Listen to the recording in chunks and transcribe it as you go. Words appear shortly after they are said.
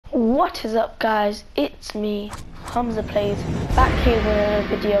What is up, guys? It's me, Hamza Plays, back here with another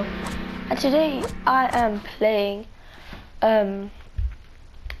video, and today I am playing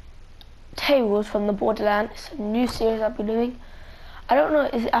Tales from the Borderlands. It's a new series I'll be doing. I don't know,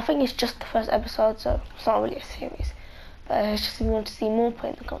 I think it's just the first episode, so it's not really a series. But it's just if you want to see more, put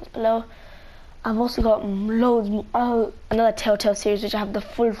in the comments below. I've also got loads more, another Telltale series which I have the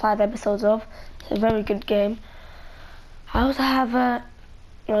full 5 episodes of. It's a very good game. I also have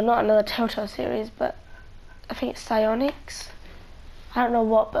well, not another Telltale series, but I think it's Psionics. I don't know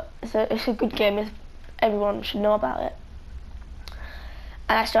what, but it's a good game. Everyone should know about it.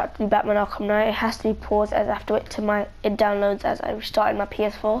 And I start to do Batman Arkham Knight. It has to be paused as I have to wait till it downloads as I restarted my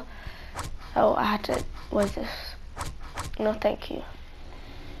PS4. So I had to. What is this? No, thank you.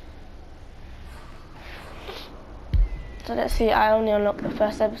 So let's see. I only unlocked the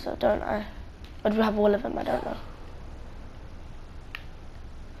first episode, don't I? Or do we have all of them? I don't know.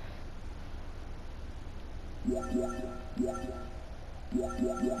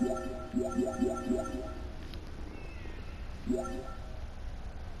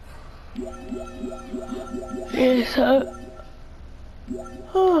 Yeah, so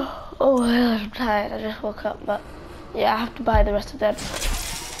oh hell, I'm tired. I just woke up, but yeah, I have to buy the rest of them.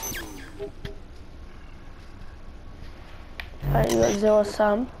 Alright, you got Zero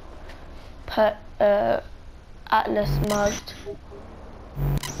Sum, Atlas Mugged,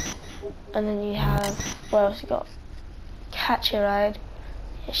 and then you have, what else you got? Catch a Ride.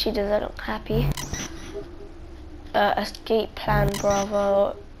 Yeah, she doesn't look happy. Escape Plan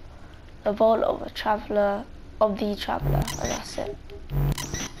Bravo, The Vault of the Traveler, and that's it.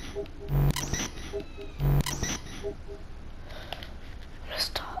 Let's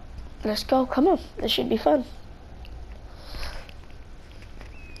start. Let's go, come on, this should be fun.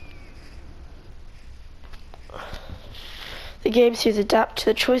 The game series adapt to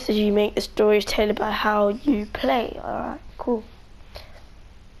the choices you make. The story is tailored by how you play. Alright, cool.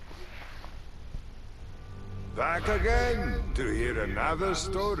 Back again to hear another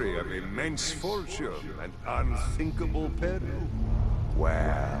story of immense fortune and unthinkable peril.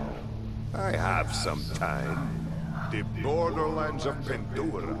 Well, I have some time. The Borderlands of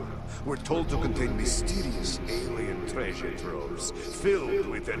Pandora were told to contain mysterious alien treasure troves filled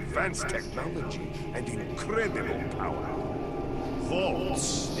with advanced technology and incredible power.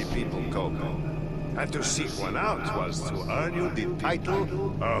 Vaults, the people called them. And to seek one out was to earn you the title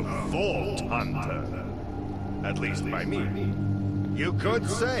of Vault Hunter. At least by me. You could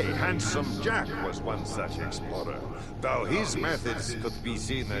say Handsome Jack was one such explorer, though his methods could be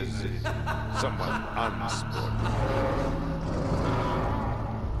seen as somewhat unsporting.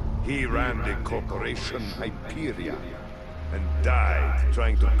 He ran the corporation Hyperion and died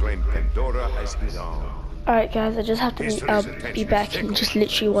trying to claim Pandora as his own. Alright guys, I just have to be back in just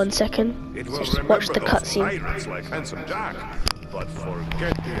literally 1 second. So just watch the cutscene. Pirates like Handsome Jack, but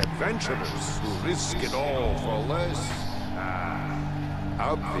forget the adventurers who risk it all for less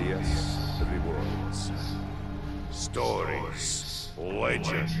obvious rewards. Stories,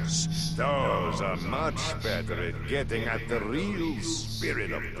 legends, those are much better at getting at the real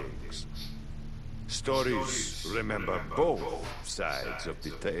spirit of things. Stories remember both sides of the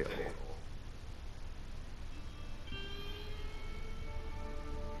tale.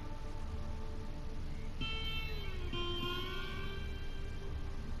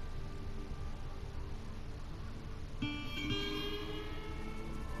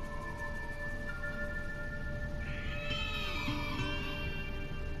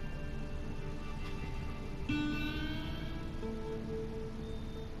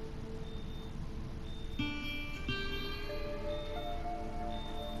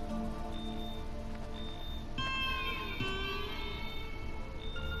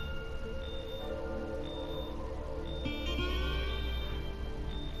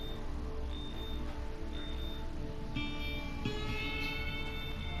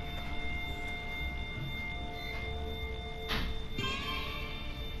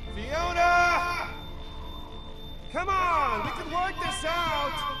 Fiona! Come on, we can work this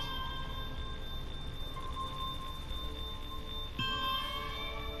out!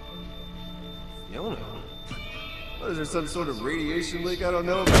 Fiona? What, is there some sort of radiation leak I don't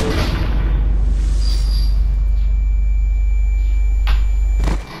know about?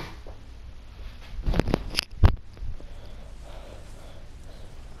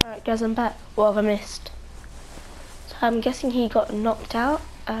 Alright guys, I'm back. What have I missed? So I'm guessing he got knocked out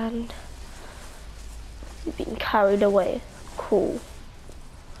and he's been carried away. Cool.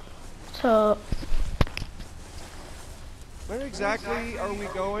 So Where exactly are we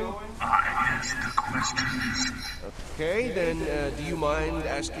going? I ask the questions. Okay, then do you mind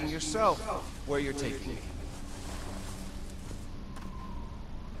asking yourself where you're taking me?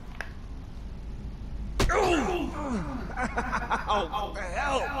 Oh, what the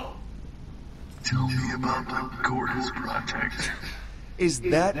hell? Tell me about the Gordis Project. Is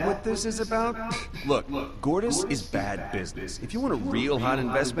that what this is about? Look, Gordis is bad business. If you want a real hot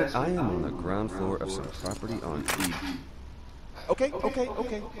investment, I am on the ground floor of some property on Eden. Okay. Don't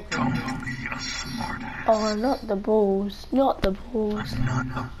be a smartass. Oh, not the balls. Not the balls. I'm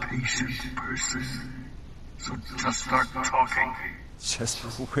not a patient person. So just start talking. Just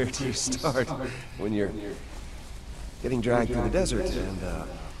where do you start when you're getting dragged through the desert and,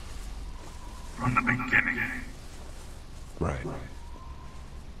 From the beginning. Right.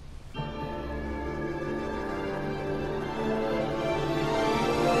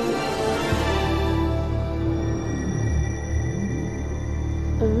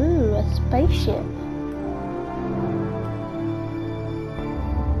 Ooh, a spaceship.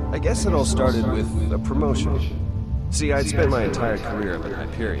 I guess it all started with a promotion. See, I'd spent my entire career up in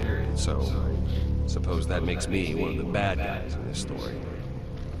Hyperion, so suppose that makes me one of the bad guys in this story.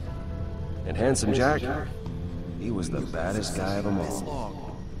 And Handsome Jack, he was the baddest guy of them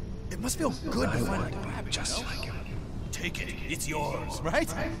all. It must feel good I to wanted finally to be just like him. take it. It's yours,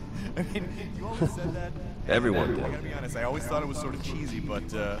 right? I mean, you always said that. Everyone I gotta did. be honest, I always thought it was sort of cheesy, but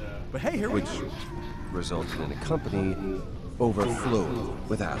hey, here we Which go. resulted in a company overflowing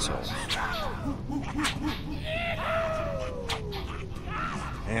with assholes.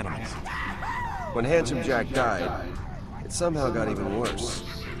 Animals. When Handsome Jack died, it somehow got even worse.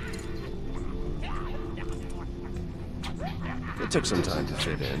 It took some time to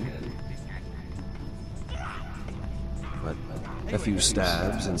fit in. But a few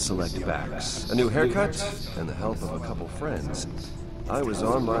stabs and select backs, a new haircut, and the help of a couple friends, I was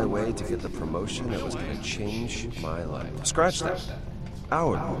on my way to get the promotion that was going to change my life. Scratch that.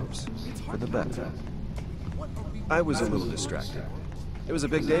 Our lives. For the better. I was a little distracted. It was a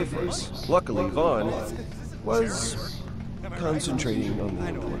big day for us. Luckily, Vaughn was concentrating on the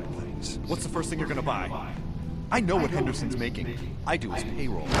important things. What's the first thing you're gonna buy? I know what Henderson's making. I do his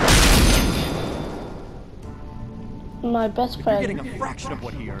payroll. My best You're friend. getting a fraction of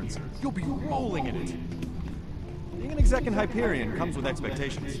what he earns. You'll be rolling in it. Being an exec in Hyperion comes with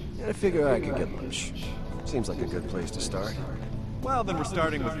expectations. I figure I could get lunch. Seems like a good place to start. Well, then we're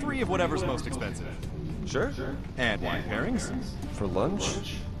starting with 3 of whatever's most expensive. Sure. And wine pairings. For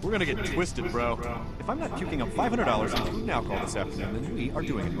lunch? We're gonna get twisted, bro. If I'm not puking up $500 in food and alcohol this afternoon, then we are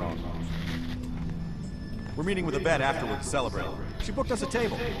doing it wrong. We're meeting with a vet afterward to celebrate. She booked us a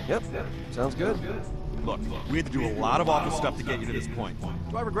table. Yep. Sounds good. Look, we had to do a lot of office stuff to get you to this point.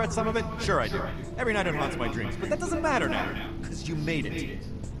 Do I regret some of it? Sure I do. Every night it haunts my dreams, but that doesn't matter now, because you made it.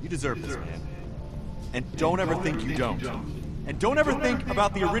 You deserve this, man. And don't ever think you don't. And don't ever think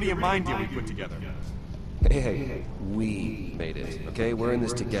about the Iridium mine deal we put together. Hey, we made it, okay? We're in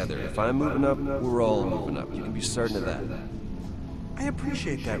this together. If I'm moving up, we're all moving up. You can be certain of that. I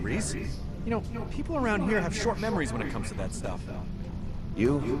appreciate that, Reese. You know, people around here have short memories when it comes to that stuff.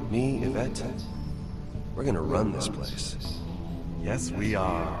 You, me, Yvette, we're gonna run this place. Yes, we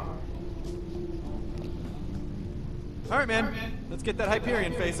are. All right, man. Let's get that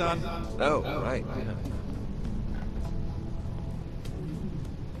Hyperion face on. Oh, right. Yeah.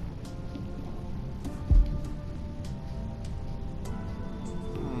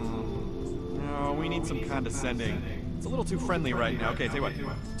 No, we need some condescending. It's a little too friendly right now. Okay, tell you what.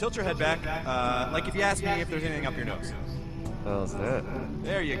 Tilt your head back, like if you ask me if there's anything up your nose. How's that?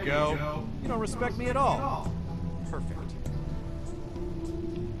 There you go. You don't respect me at all. Perfect.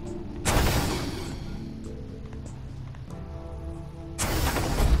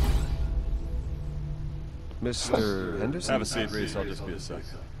 Mr. Henderson? Have a seat, Reese. I'll just be a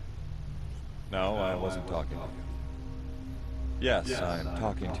second. No, I wasn't talking to you. Yes, I'm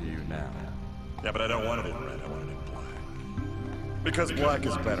talking to you now. Yeah, but I don't want it in red. I want it in black. Because black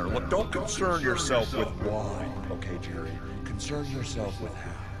is better. Look, don't concern yourself with why, okay, Jerry? Concern yourself with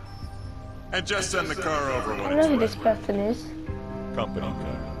how. And just send the car over I when know it's who this ready. person is. Company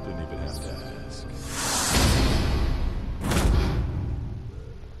car. Didn't even have to ask.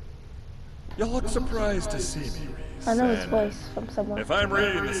 You look surprised to see me, Reese. I know his and voice from somewhere. if I'm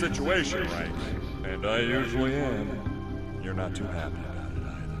reading the situation right, and I usually am, You're not too happy about it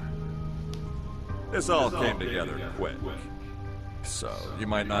either. this all came together quick. So, you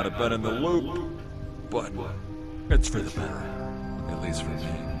might not have been in the loop, but it's for the better. At least for me.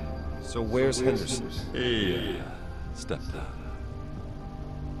 So where's Henderson? He stepped out.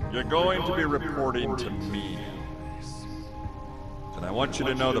 You're going to be reporting to me, Reese. And I want you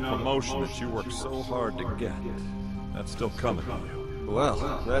to know the promotion that you worked so hard to get That's still coming to you.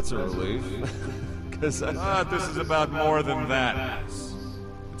 Well, that's a relief. Because But this is about more than that.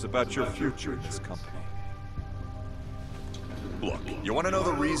 It's about your future in this company. Look, you want to know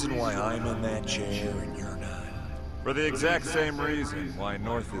the reason why I'm in that chair and you're not? For the exact same reason why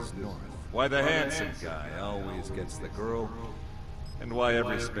North is North. Why the handsome guy always gets the girl. And why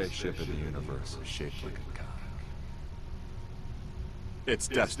every spaceship in the universe is shaped like a cock. It's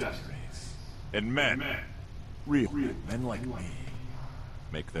destiny. And men, real men like me,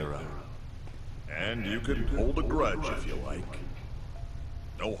 make their own. And you can hold a grudge if you like.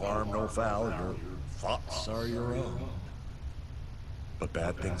 No harm, no foul, your thoughts are your own. But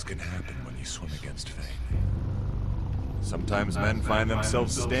bad things can happen when you swim against fate. Sometimes men find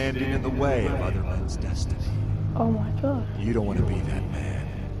themselves standing in the way of other men's destiny. Oh my god. You don't want to be that man.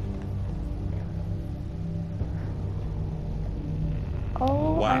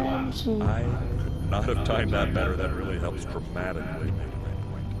 Oh, Wow. OMG. I could not have timed that better. That really helps dramatically make my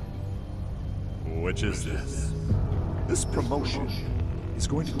point. Which is this. This promotion is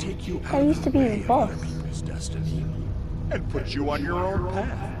going to take you out I used to of the be way the of boss. other people's destiny and put you on your own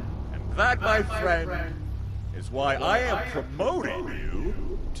path. And that, my friend, is why I am promoting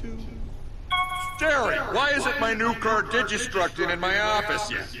you to... Jerry, why isn't my new car Digistructing in my office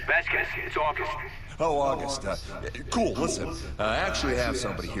yet? Vasquez, it's August. Oh, August. Cool, listen. I actually have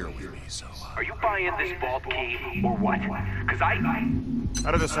somebody here with me, so... Are you buying this vault key, or what? Because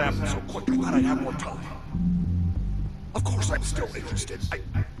How did this happen so quick? I thought I'd have more time. Of course I'm still interested.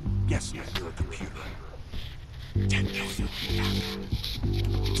 Yes, you're a computer. 10 million.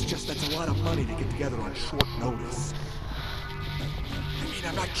 It's just that's a lot of money to get together on short notice. I mean,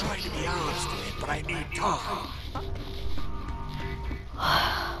 I'm not trying to be obstinate, but I need time.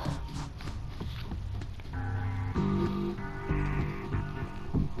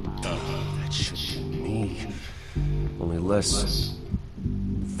 that should be me. Only less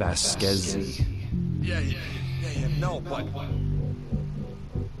Vasquez-y. Yeah, no, but...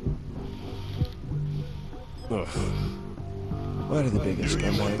 Ugh. Why do the biggest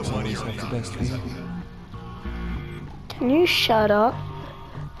scumbags always have the best view? Can you shut up?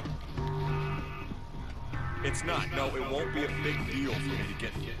 It's not. No, it won't be a big deal for me to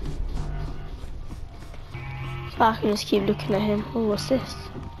get you. So I can just keep looking at him. Oh, what's this?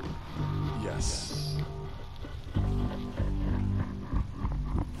 Yes.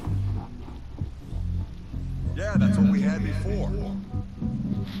 Yeah, that's what we had before.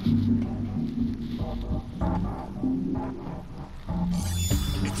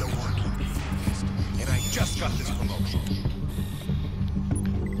 It's a working fast, and I just got this promotion.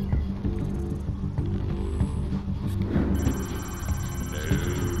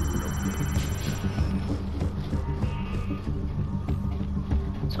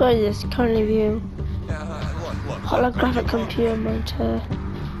 So what is this? Currently viewing Look. holographic computer monitor.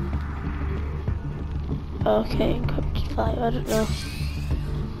 Okay, encrypted file. I don't know.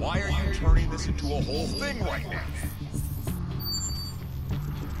 Why are you turning this into a whole thing right now?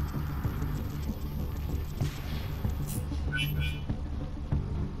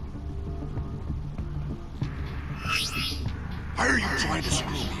 Why are you trying to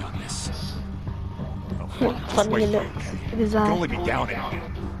screw me on this? Look how funny he looks with his I can eye. only be down it.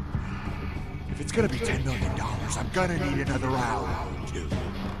 If it's gonna be $10 million, I'm gonna need another hour or two.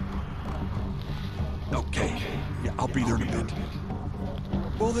 Okay, yeah, I'll be there in a bit.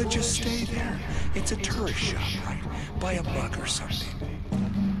 Well, then just stay there. It's a tourist shop, right? Buy a mug or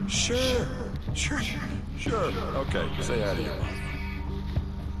something. Sure. Okay, say hi to your mom.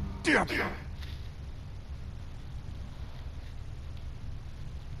 Damn it!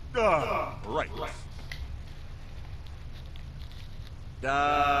 Right.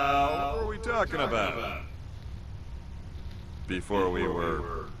 What were we talking about? Before we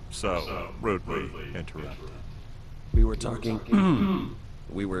were so rudely interrupted. We were talking...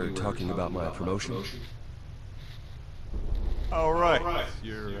 we were talking about my promotion. All right,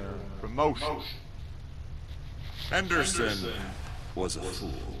 your promotion. Henderson was a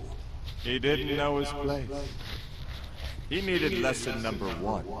fool. He didn't know his place. He needed lesson number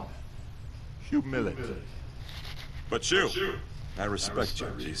 1. Humility. But you, I respect you,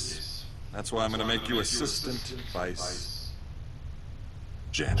 Reese. That's why I'm gonna make you assistant vice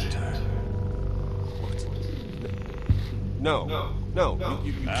janitor. No,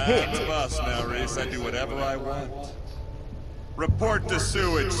 you I'm can't. the boss now, Reese. I do whatever I want. Report to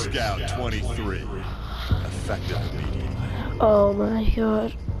Sewage Scout 23. Effective immediately. Oh my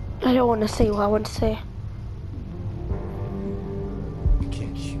god. I don't want to say what I want to say. You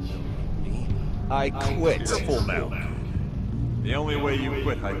can't humiliate me. I quit. Careful now, kid. The only way you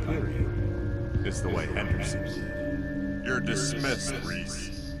quit Hyperion is the way Henderson did. You're dismissed, Reese.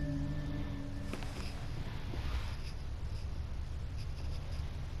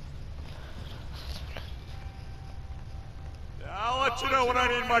 I'll let you know when I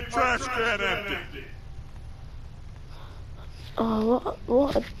need my trash can empty. Oh,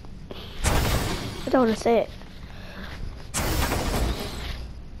 what? I don't want to say it.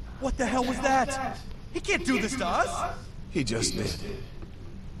 What the hell was that? He can't do this to us! He just did.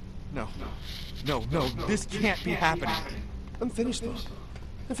 No, this can't be happening. I'm finished, though.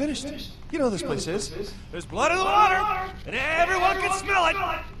 I'm finished. You know how this place is. There's blood in the water, and everyone can smell it!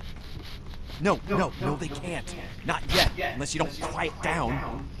 No, they can't. Not yet, unless you don't quiet down.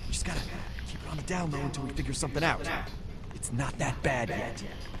 You just gotta keep it on the down low until we figure something out. It's not that bad yet.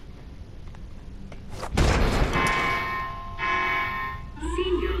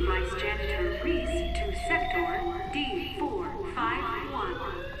 Senior Vice Janitor Reese to Sector D451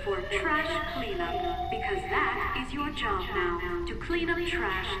 for trash cleanup, because that is your job now, to clean up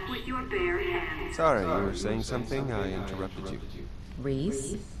trash with your bare hands. Sorry, you were saying something? I interrupted you.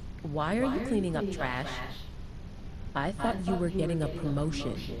 Reese, why are you cleaning up trash? I thought you were getting a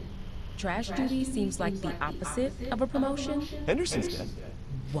promotion. Trash duty seems like the opposite of a promotion. Henderson's dead.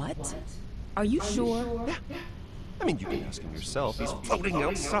 What? Are you sure? Yeah. I mean, you can ask him yourself. He's floating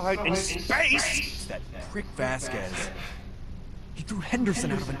outside in space! It's that prick Vasquez. He threw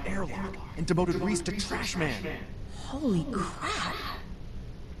Henderson out of an airlock and demoted Reese to trash man. Holy crap.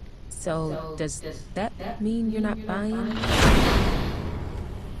 So, does that mean you're not buying?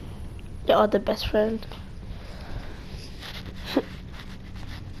 You are the best friend.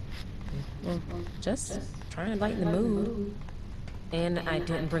 Well, just trying to lighten the mood. And I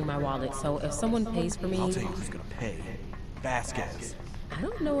didn't bring my wallet, so if someone pays for me... I'll tell you who's gonna pay. Vasquez. I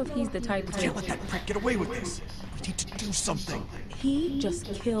don't know if he's the type to... Can't let that prick get away with this. We need to do something. He just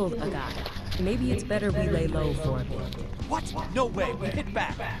killed a guy. Maybe it's better we lay low for a bit. What? No way. We hit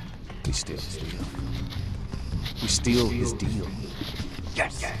back. We steal his deal. We steal his deal.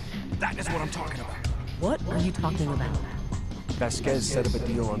 Yes! That is what I'm talking about. What are you talking about? Vasquez set up a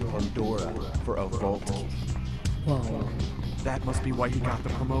deal on Pandora for a vault key. Whoa. That must be why he got the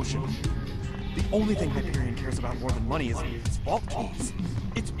promotion. The only thing Hyperion cares about more than money is vault keys.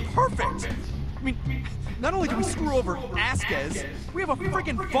 It's perfect! I mean, not only do we screw over Vasquez, we have a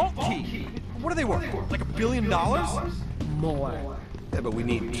friggin' vault key! What are they worth? Like $1 billion? More. Yeah, but we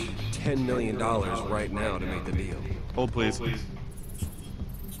need $10 million right now to make the deal. Hold, please.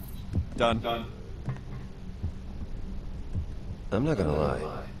 Done. I'm not gonna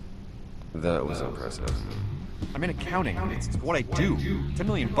lie. That was impressive. I'm in accounting. It's what I do. $10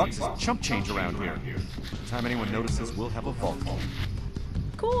 million is chump change around here. By the time anyone notices, we'll have a vault.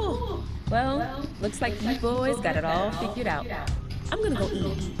 Cool. Well, looks like you boys got it all figured out. I'm gonna go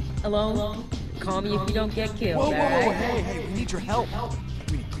eat. Alone. Call me if you don't get killed, Whoa, alright? hey, we need your help.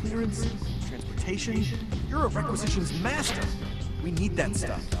 We need clearance, transportation. You're a requisitions master. We need that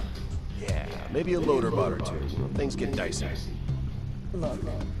stuff. Yeah, maybe a loader bot or two. Things get dicey. Look,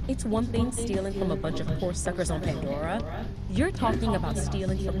 it's one thing stealing from a bunch of poor suckers on Pandora. You're talking about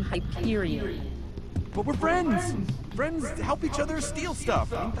stealing from Hyperion. But we're friends. Friends help each other steal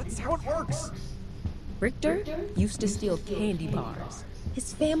stuff. I mean, that's how it works. Richter used to steal candy bars.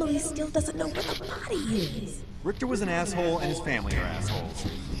 His family still doesn't know where the body is. Richter was an asshole and his family are assholes.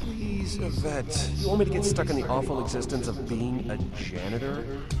 Please, Yvette. You want me to get stuck in the awful existence of being a janitor?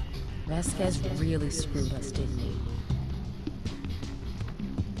 Vasquez really screwed us, didn't he?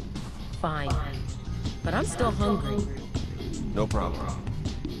 Fine. But I'm still hungry. No problem.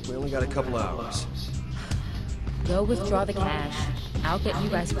 We only got a couple hours. Go withdraw the cash. I'll get you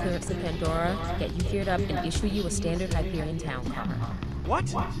guys clearance to Pandora, get you geared up, and issue you a standard Hyperion town car. What?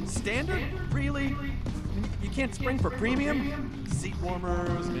 Standard? Really? You can't spring for premium? Seat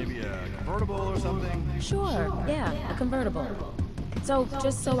warmers, maybe a convertible or something? Sure, yeah, a convertible. So,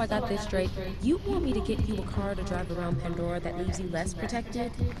 just so I got this straight, you want me to get you a car to drive around Pandora that leaves you less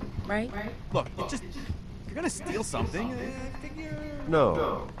protected, right? Look, if you're gonna steal something, I figure...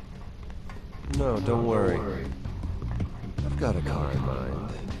 No. No, don't worry. I've got a car in mind.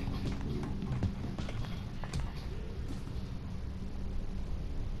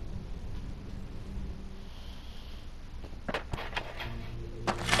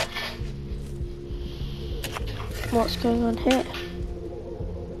 What's going on here?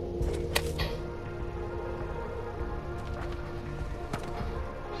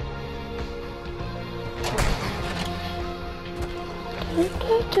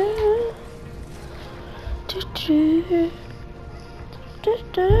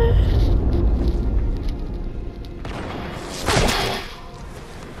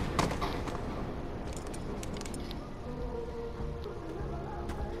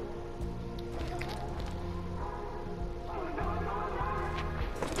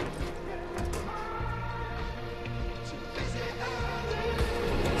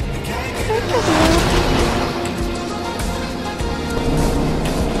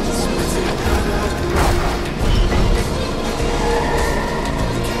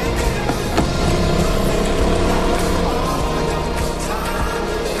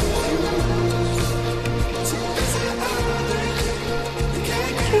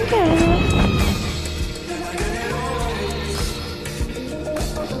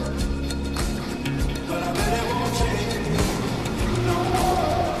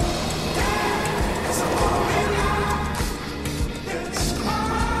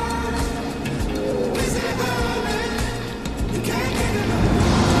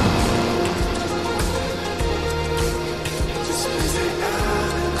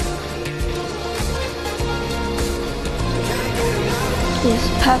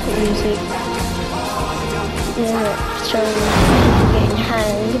 perfect music. Yeah, showing people getting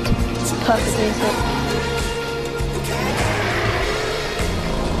hanged. Perfect music.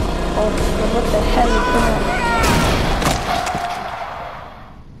 Oh, what the hell is that?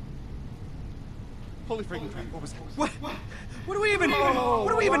 Holy freaking crap, what was that? What do we even hit?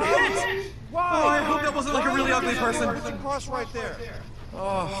 Oh, I hope that wasn't like a really ugly person. Cross right there.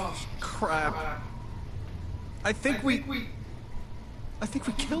 Oh, crap. I think we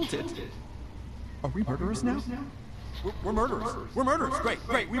killed it. Are we murderers now? We're murderers. We're murderers.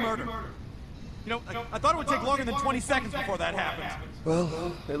 Great, we murdered. You know, I thought it would take longer than 20 seconds before that happened.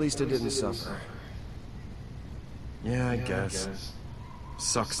 Well, at least it didn't suffer. Yeah, I guess.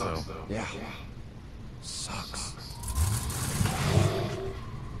 Sucks, though. Yeah. Sucks.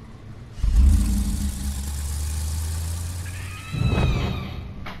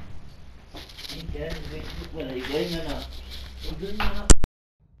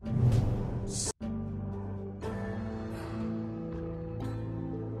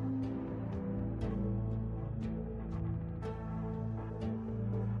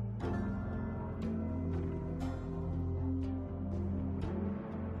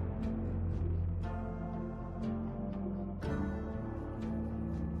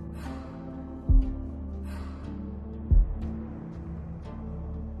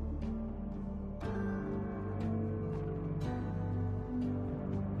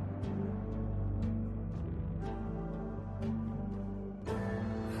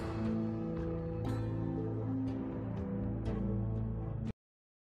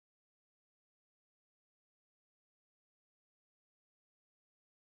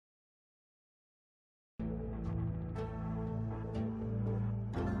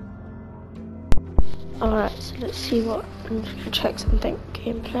 Alright, so let's see what, check something,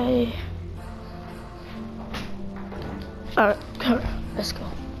 gameplay. Alright, let's go.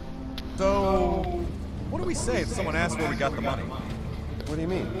 So, what do we say if someone asks where we got the money? What do you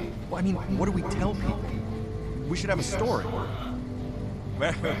mean? Well, I mean, what do we tell people? We should have a story. Well,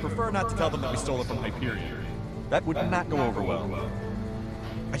 I prefer not to tell them that we stole it from Hyperion. That would not go over well.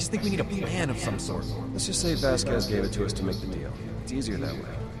 I just think we need a plan of some sort. Let's just say Vasquez gave it to us to make the deal. It's easier that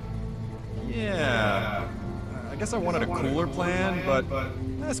way. Yeah. I guess I wanted a cooler plan, but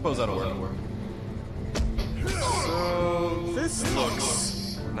I suppose that'll work. So, this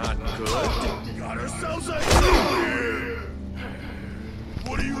looks not good. Got ourselves a deal here.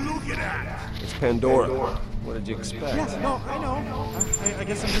 What are you looking at? It's Pandora. What did you expect? Yes, no, I know. I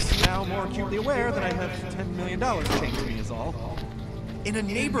guess I'm just now more acutely aware that I have $10 million chained to me is all. In a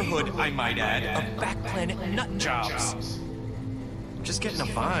neighborhood, I might add, of back planet nut jobs. Just getting a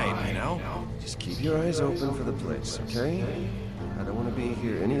vibe, you know? Just keep your eyes open for the place, okay? I don't want to be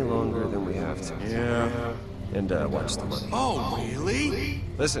here any longer than we have to. Yeah. And watch the money. Oh, really?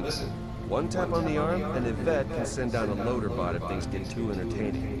 Listen, one tap on the arm, and Yvette can send down a loader bot if things get too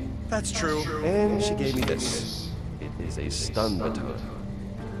entertaining. That's true. And she gave me this. It is a stun baton.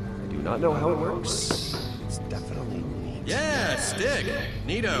 I do not know how it works. It's definitely neat. Yeah, stick.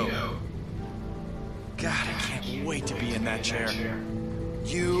 Neato. God, I can't wait to be in that chair.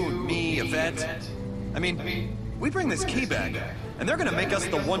 You, me, Yvette. I mean, we bring this key back, and they're gonna make us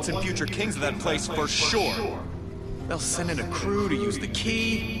the once and future kings of that place for sure. They'll send in a crew to use the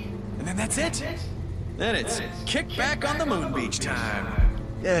key, and then that's it. Then it's kick back on the moon beach time.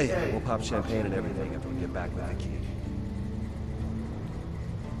 Yeah, we'll pop champagne and everything after we get back with the key.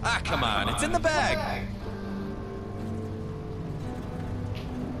 Ah, come on, it's in the bag.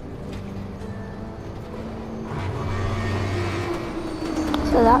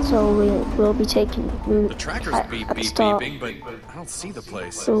 So that's all we'll be taking. The tracker's beeping, but I don't see the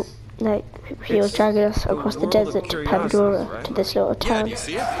place. So, like, he was dragging us across the desert to Pandora, to this little town. Yeah, do you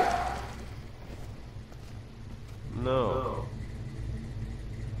see it? No.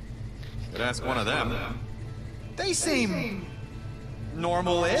 Could ask one of them. They seem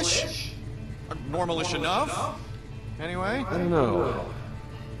normal-ish. Normal-ish enough. Anyway. I don't know.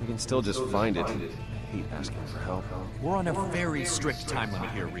 We can still just find it. I hate asking for help. We're on a very strict time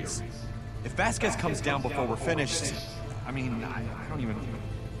limit here, Reese. If Vasquez comes down before we're finished, I mean, I don't even...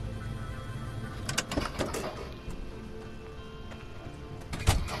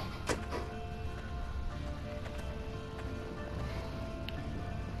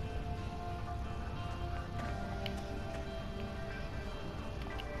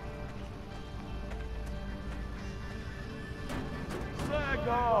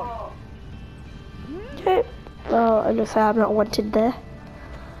 Okay. Well, it looks like I'm not wanted there.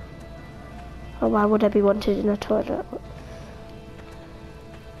 Or why would I be wanted in a toilet?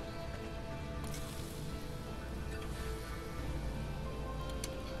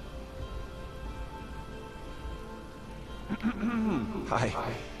 Hi.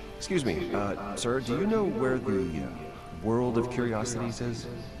 Excuse me, sir, do you know where the World of Curiosities is?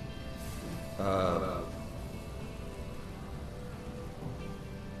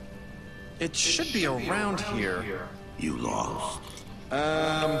 It should be around here. You lost.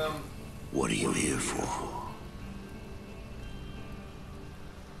 What are you here for?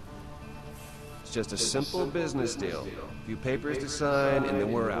 It's just a simple business deal. A few papers to sign, and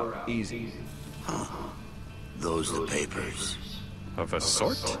then we're out. Easy. Huh. Those the papers. Of a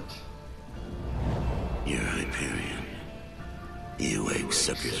sort? You're Hyperion. Earwig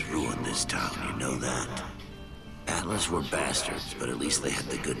suckers ruined this town, you know that? Atlas were bastards, but at least they had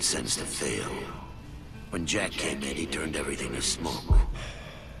the good sense to fail. When Jack came in, he turned everything to smoke.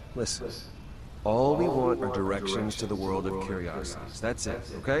 Listen, all we want are directions to the World of Curiosities. That's it,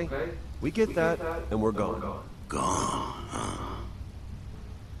 okay? We get that, and we're gone. Gone, huh?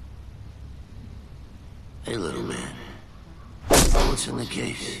 Hey, little man. What's in the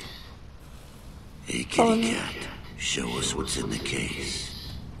case? Hey, kitty cat. Show us what's in the case.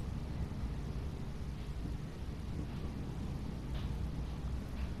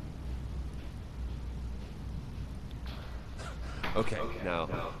 Okay, now,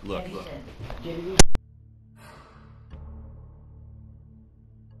 look.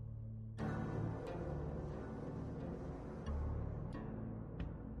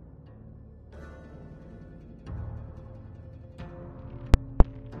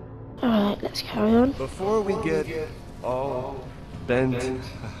 Alright, let's carry on. Before we get all bent...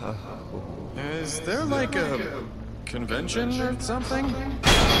 Is there like a convention or something?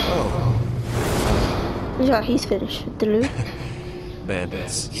 Yeah, he's finished with the loot.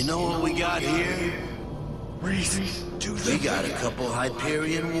 Bandits. You know what we got here? Reese, We got a couple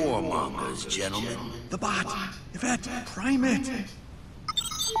Hyperion warmongers, gentlemen. the bot, Yvette, prime it.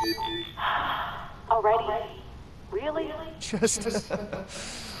 Already? Really? Just...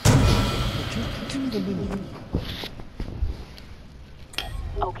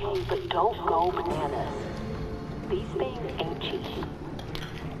 Okay, but don't go bananas. These things ain't cheap.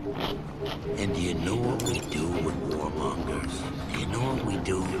 And do you know what we do with warmongers? Do you know what we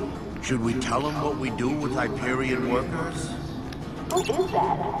do? Should we tell them what we do with Hyperion workers? Who is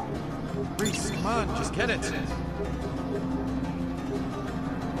that? Reese, come on, just get it.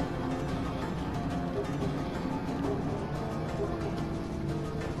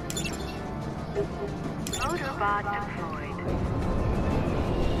 Motorbot deployed.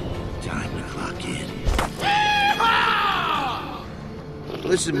 Time to clock in.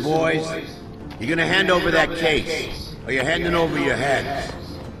 Listen, boys. You're gonna hand over that case, or you're handing over your heads.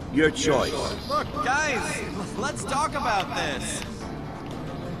 Your choice. Look, guys, let's talk about this.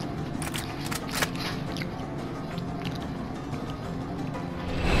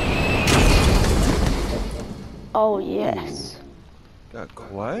 Oh, yes. Got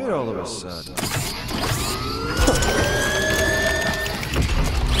quiet all of a sudden.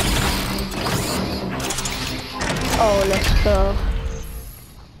 Oh, let's go.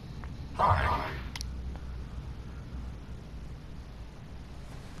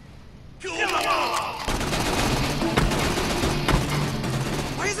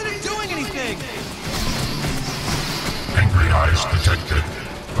 Why isn't it doing anything? Angry eyes detected.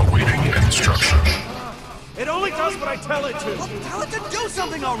 Awaiting instruction. It only does what I tell it to. Well, tell it to do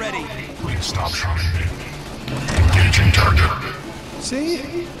something already. Please stop shooting me. Engaging target.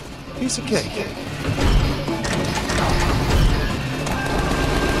 See? Piece of cake.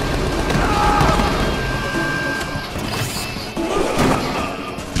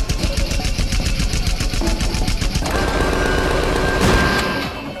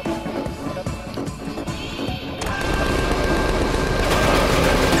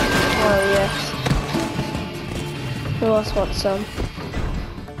 Who else wants some?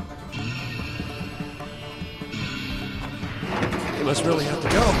 You must really have to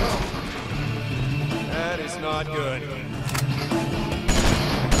go. That is not good.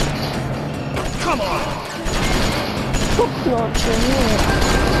 Come on! Hook launcher here.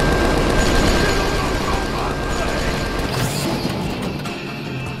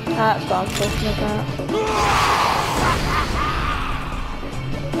 That's what I'm talking about.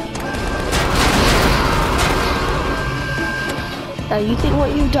 Now you think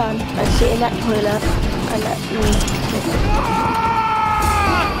what you've done and sit in that toilet and let me...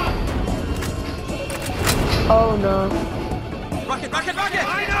 Oh no. Rocket, rocket, rocket!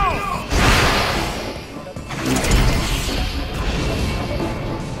 I know!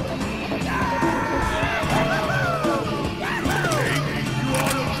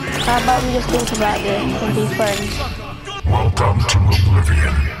 How about we just think about this and be friends? Welcome to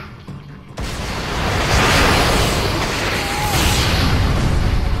Oblivion.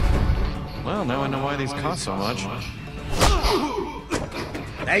 cost so much.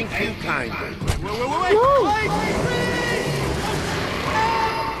 Thank you kindly. Wait!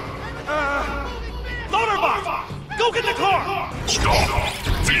 Loaderbox! Go get the car! Stop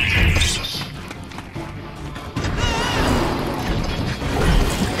thieves.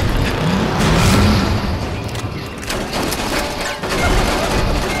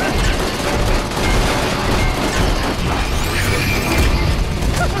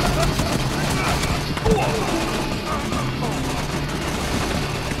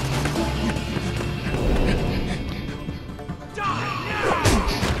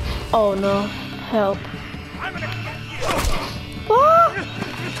 Oh no, help. Ah!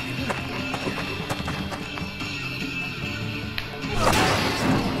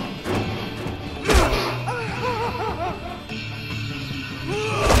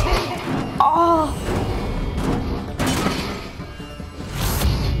 Oh!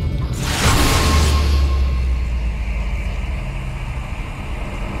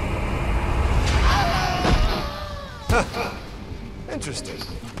 Interesting.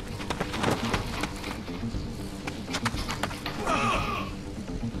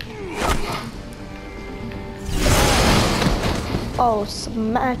 Oh,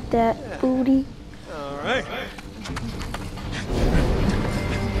 smack that booty. Alright.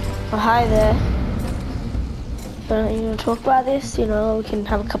 Oh, hi there. You want to talk about this? You know, we can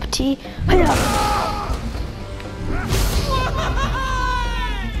have a cup of tea. Hiya!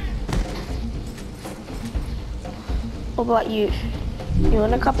 What about you? You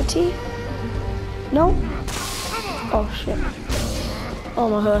want a cup of tea? No? Oh shit. Oh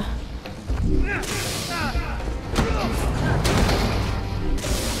my god.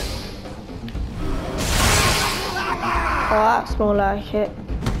 Oh, that's more like it.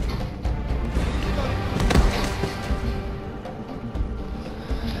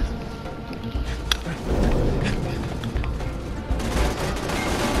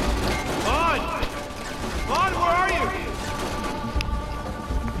 Vaughn, where are you?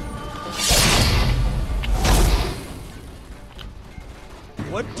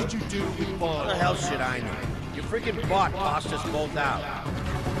 What did you do with Vaughn? What the hell should I know? Your freaking bot tossed us both out.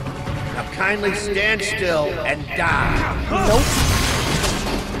 Now kindly stand still and die. Nope.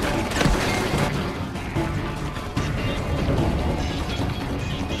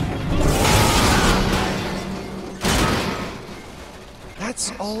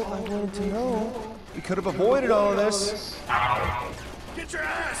 That's all I wanted to know. We could have avoided all of this. Get your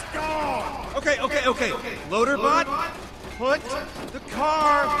ass gone! Okay. Loaderbot, put the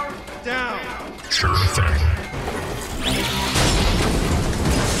car down. Sure thing.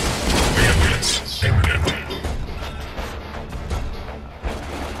 Bandits imminent.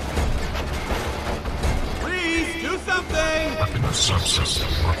 Please, do something! The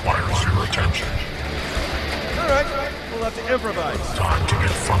subsystem requires your attention. Alright, we'll have to improvise. Time to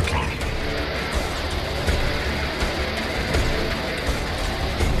get funky.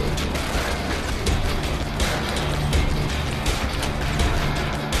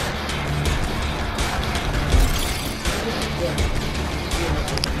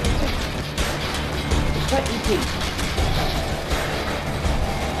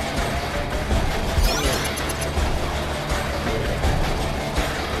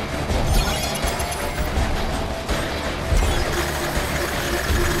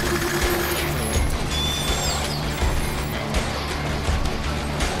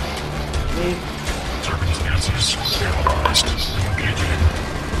 Circumstances analyzed. Engaging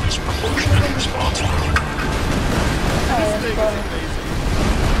disproportionate response mode.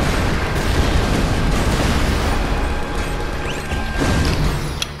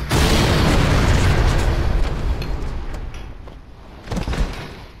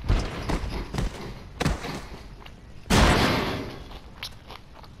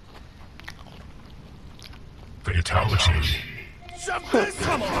 Fatality.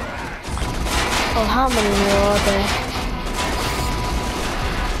 Come on! Oh, how many more are there?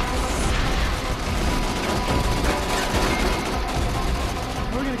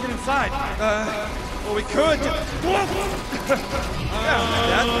 We're gonna get inside. Well, we could.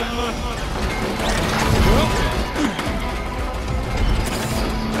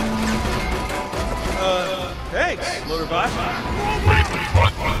 Thanks, Loaderbot. Wait,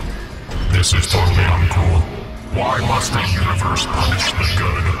 what? This is totally uncool. Why must the universe punish the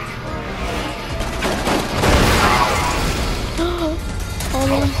good? Oh,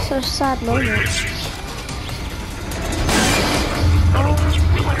 that's so sad moment. Metal is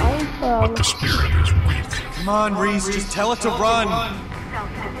willing, but the spirit is weak. Come on, Reese, just tell it to run.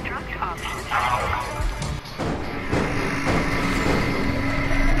 Self-destruct option.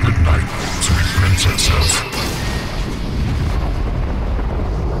 Good night, sweet prince. reveals itself.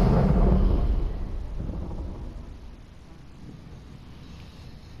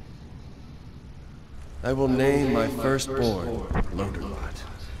 I will name my firstborn Loaderbot.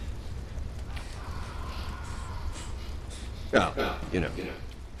 Oh, you know,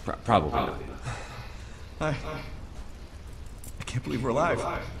 probably not. I can't believe we're alive.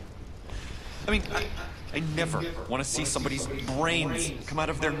 I mean, I never want to see somebody's brains come out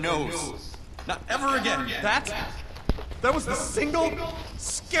of their nose. Not ever again. That was the single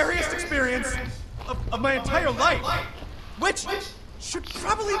scariest experience of my entire life. Which should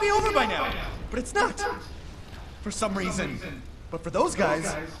probably be over by now. But it's not. For some reason. But for those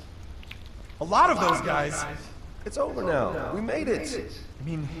guys, a lot of those guys, It's over now. We made it. I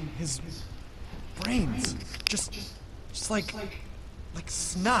mean, his brains, just like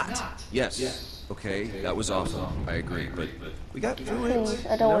snot. Yes. Okay, that was awful. I agree, but we got through it. Please,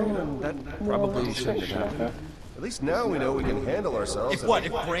 I don't want That more probably shouldn't have description of happened. At least now we know we can handle ourselves. If what?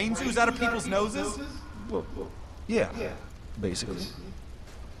 If brains ooze out of people's noses? Well, yeah, basically.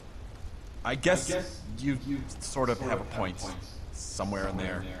 I guess you sort of have a point somewhere in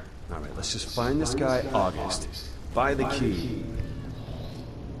there. All right, let's just find this guy, August. Buy the key.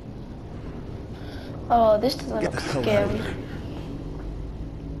 Oh, this doesn't Get look the hell out scary. of here.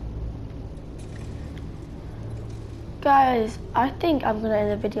 Guys, I think I'm going to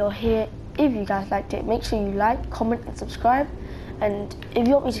end the video here. If you guys liked it, make sure you like, comment and subscribe. And if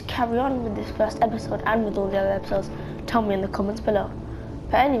you want me to carry on with this first episode and with all the other episodes, tell me in the comments below.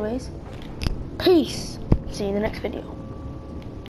 But anyways, peace. See you in the next video.